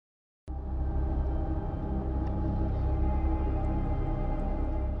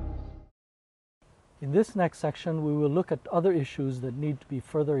In this next section, we will look at other issues that need to be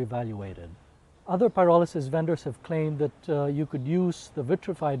further evaluated. Other pyrolysis vendors have claimed that you could use the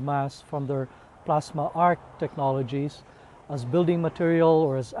vitrified mass from their plasma arc technologies as building material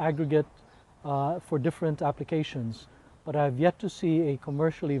or as aggregate for different applications, but I have yet to see a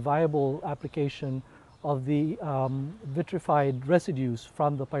commercially viable application of the vitrified residues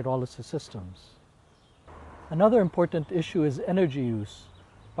from the pyrolysis systems. Another important issue is energy use.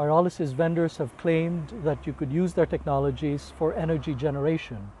 Pyrolysis vendors have claimed that you could use their technologies for energy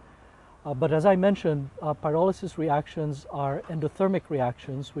generation. But as I mentioned, pyrolysis reactions are endothermic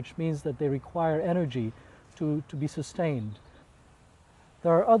reactions, which means that they require energy to be sustained.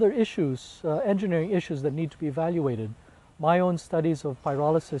 There are other issues, engineering issues that need to be evaluated. My own studies of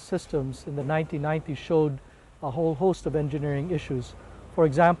pyrolysis systems in the 1990s showed a whole host of engineering issues. For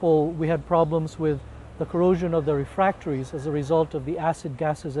example, we had problems with the corrosion of the refractories as a result of the acid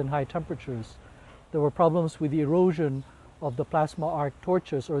gases and high temperatures. There were problems with the erosion of the plasma arc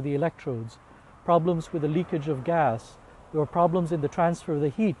torches or the electrodes, problems with the leakage of gas. There were problems in the transfer of the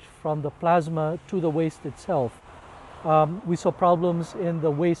heat from the plasma to the waste itself. We saw problems in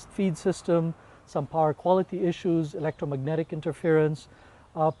the waste feed system, some power quality issues, electromagnetic interference,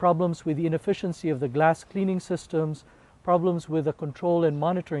 problems with the inefficiency of the glass cleaning systems, problems with the control and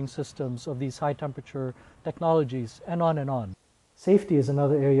monitoring systems of these high temperature technologies, and on and on. Safety is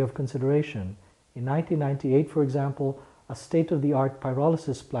another area of consideration. In 1998, for example, a state-of-the-art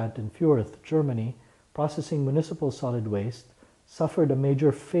pyrolysis plant in Fürth, Germany, processing municipal solid waste, suffered a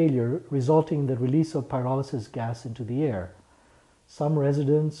major failure resulting in the release of pyrolysis gas into the air. Some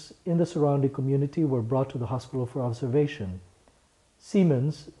residents in the surrounding community were brought to the hospital for observation.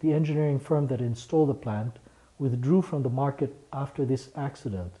 Siemens, the engineering firm that installed the plant, withdrew from the market after this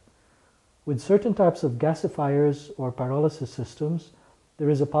accident. With certain types of gasifiers or pyrolysis systems, there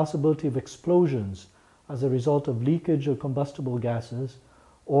is a possibility of explosions as a result of leakage of combustible gases,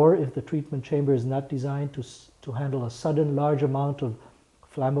 or if the treatment chamber is not designed to handle a sudden large amount of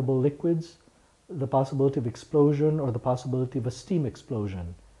flammable liquids, the possibility of explosion or the possibility of a steam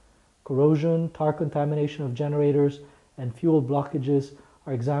explosion. Corrosion, tar contamination of generators, and fuel blockages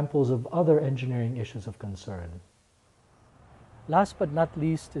are examples of other engineering issues of concern. Last but not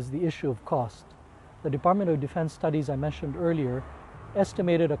least is the issue of cost. The Department of Defense studies I mentioned earlier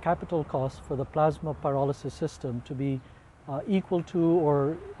estimated a capital cost for the plasma pyrolysis system to be equal to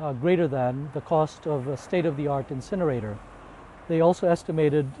or greater than the cost of a state-of-the-art incinerator. They also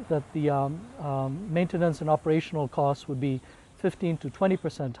estimated that the maintenance and operational costs would be 15 to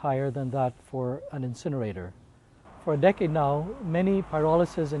 20% higher than that for an incinerator. For a decade now, many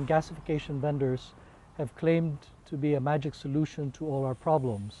pyrolysis and gasification vendors have claimed to be a magic solution to all our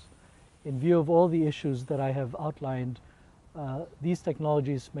problems. In view of all the issues that I have outlined, these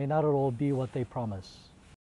technologies may not at all be what they promise.